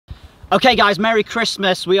Okay guys, Merry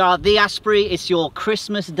Christmas. We are The Asprey. It's your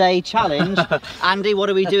Christmas Day challenge. Andy, what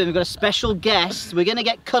are we doing? We've got a special guest. We're going to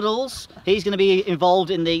get Cuddles. He's going to be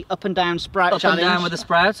involved in the up and down sprout challenge. Up and down with the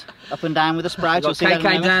sprout. Up and down with the sprout. We've got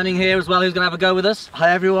KK Downing here as well, who's going to have a go with us.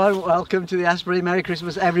 Hi everyone, welcome to The Asprey. Merry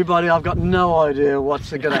Christmas everybody. I've got no idea what's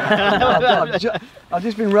going to happen. I've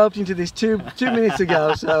just been roped into this two minutes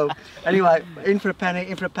ago, so anyway, in for a penny,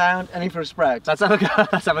 in for a pound, and in for a sprout. Let's have a go.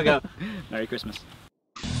 Let's have a go. Merry Christmas.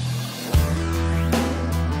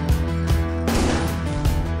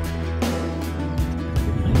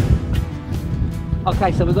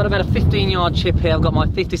 Okay, so we've got about a 15-yard chip here. I've got my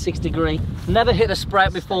 56 degree. Never hit a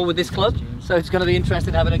sprout before with this club, so it's going to be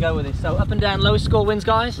interesting having a go with this. So up and down, lowest score wins,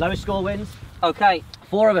 guys. Lowest score wins. Okay,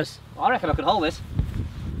 4 of us. I reckon I could hold this.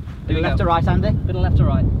 Do we left to right, Andy? Bit of left to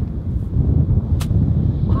right.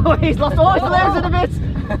 Oh, he's lost all his losing a bit.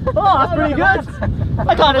 Oh, that's pretty good.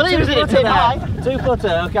 I can't believe he's hit it high.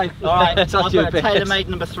 2-footer, okay. All right, That's I've on you, got a Piers. tailor-made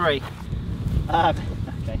number 3. Okay.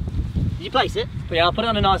 Did you place it? But yeah, I'll put it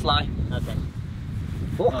on a nice line. Okay.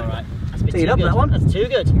 Oh. All right. That's a bit Tee it too up, good. that one. That's too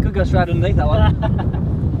good. You could go straight underneath that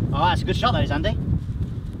one. Oh, that's a good shot, that is, Andy.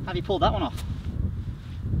 How have you pulled that one off?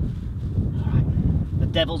 All right. The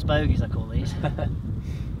devil's bogeys, I call these.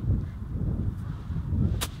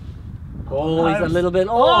 Oh, he's a little bit.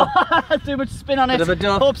 Oh, too much spin on it. Bit of a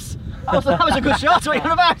duff. Oops. That was a good shot. What are you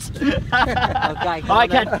on about? okay. All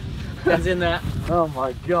right, Ken. Ken's in there. Oh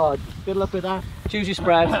my god. Good luck with that. Choose your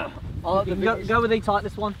sprout. Oh, go with the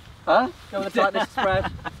tightest one. Huh? Go with the tightest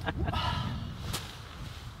sprout.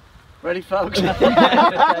 Ready folks?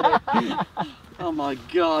 Oh my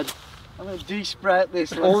god. I'm going to de-sprout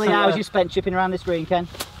this. All the hours you spent chipping around this green, Ken.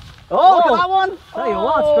 Oh, look at that one! There you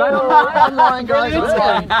are, straight on On line guys, on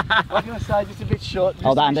line. I was going to say just a bit short. Just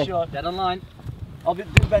Hold that, a bit Andy. short. Dead on line. I'll do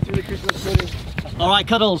better with the Christmas pudding. All right,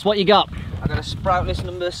 Cuddles, what you got? I got a sprout list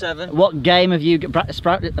number 7. What game have you got?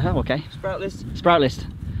 Sprout? Oh, okay. Sprout list. Sprout list.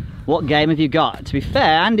 What game have you got? To be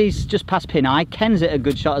fair, Andy's just past pin eye. Ken's hit a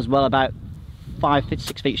good shot as well, about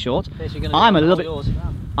 6 feet short. I'm a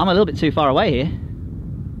little bit too far away here.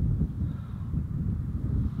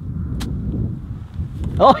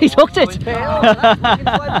 Oh, he's hooked it!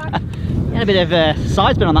 Yeah, a bit of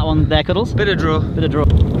side spin on that one there, Cuddles. Bit of draw. Bit of draw.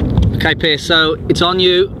 Okay, Piers. So it's on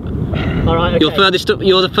you. All right. Okay.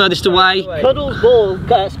 You're the furthest away. Cuddles' ball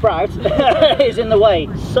sprout is in the way,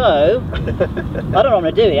 so I don't know what I'm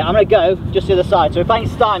going to do here. I'm going to go just to the side. So we're playing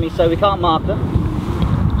stymie, so we can't mark them.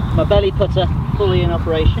 My belly putter fully in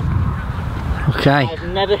operation. Okay. I've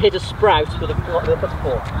never hit a sprout with a putter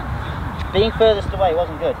before. Being furthest away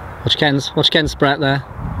wasn't good. Watch Ken's sprout there.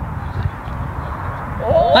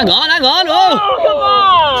 Oh. Hang on. Oh! Come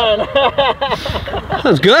on! That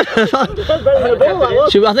was good. That's better than the ball, that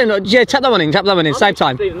was. I think, yeah, tap that one in, same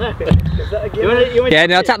time. You want Yeah,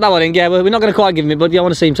 no, tap that one in. Yeah, we're not going to quite give him it, but I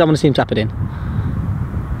want to see him tap it in.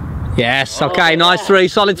 Yes, okay, nice 3,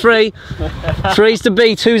 solid 3. 3's to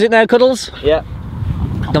beat. Who's it now, Cuddles? Yeah.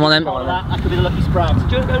 Come on then. That could be the lucky sprout.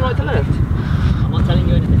 Do you want to go right to left? I'm not telling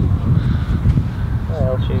you anything.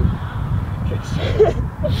 I'll shoot.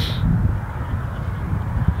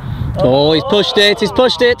 Oh, he's pushed it. A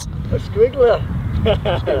squiggler.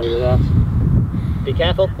 Be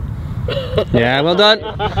careful. Yeah, well done.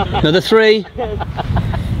 Another 3.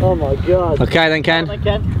 Oh my god. Okay then, Ken.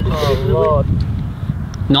 Oh lord.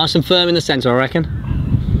 Nice and firm in the centre, I reckon.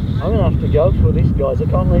 I'm going to have to go for this, guys. I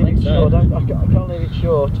can't leave it short. I can't leave it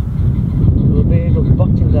short. It'll be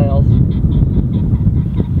Boxing Day.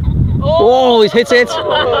 Oh, he's hit it.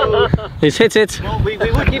 He's hit it. Well, we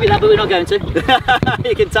would give you that, but we're not going to.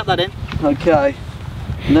 You can tap that in. Okay.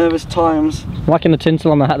 Nervous times. Whacking the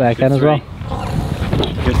tinsel on the hat there, Ken, as well.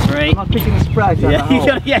 Good 3. I'm not picking the sprout out of the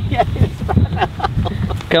hole. Yeah.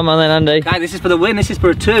 Come on then, Andy. Okay, this is for the win. This is for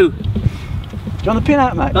a 2. Do you want the pin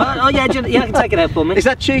out, mate? Oh yeah, I can take it out for me. Is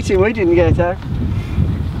that cheating? We didn't get it out.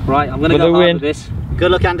 Right, I'm going to go hard with this. Good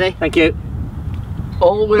luck, Andy. Thank you.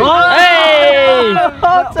 Always. Hey!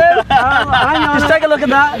 Hang on. Just take a look at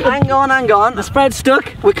that. Hang on. The spread's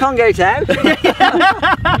stuck. We can't get it out.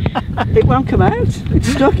 It won't come out. It's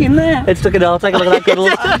stuck in there. It's stuck in there. I'll take a look at that, Cuddles.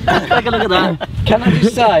 Take a look at that. Can I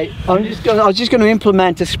just say, I was just going to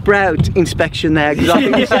implement a sprout inspection there, because I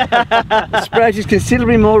think the sprout is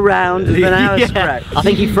considerably more round than our sprout. I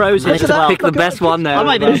think he froze it as well. Pick the best one there. I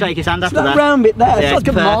might even shake his hand It's after that that. round bit there. Yeah, it's like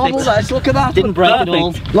a perfect. marble. Look at that. Didn't break at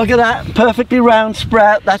all. Look at that. Perfectly round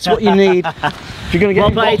sprout. That's what you need. If you're going to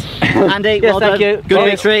get well played, Andy. Yes, well thank done. you. Good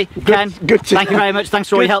victory. Ken, good to- thank you very much. Thanks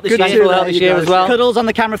for all your help this good year. to this year as well. Cuddles on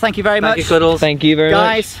the camera, thank you very much. Thank you, Cuddles. Thank you very much.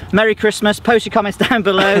 Guys, Merry Christmas. Post your comments down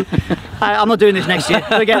below. I'm not doing this next year.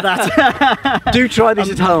 Forget that. Do try this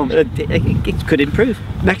at home. It could improve.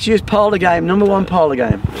 Next year's parlour game, #1 parlour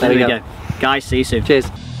game. There we go. Guys, see you soon. Cheers.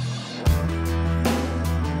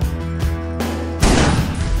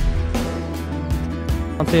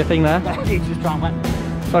 Can't see a thing there. You just try and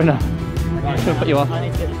wet. Sorry, no. Should put you off. I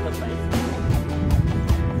need to get this club face.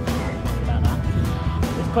 About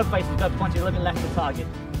that. This club face has got to point you a little bit left of target.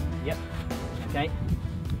 Yep. Okay.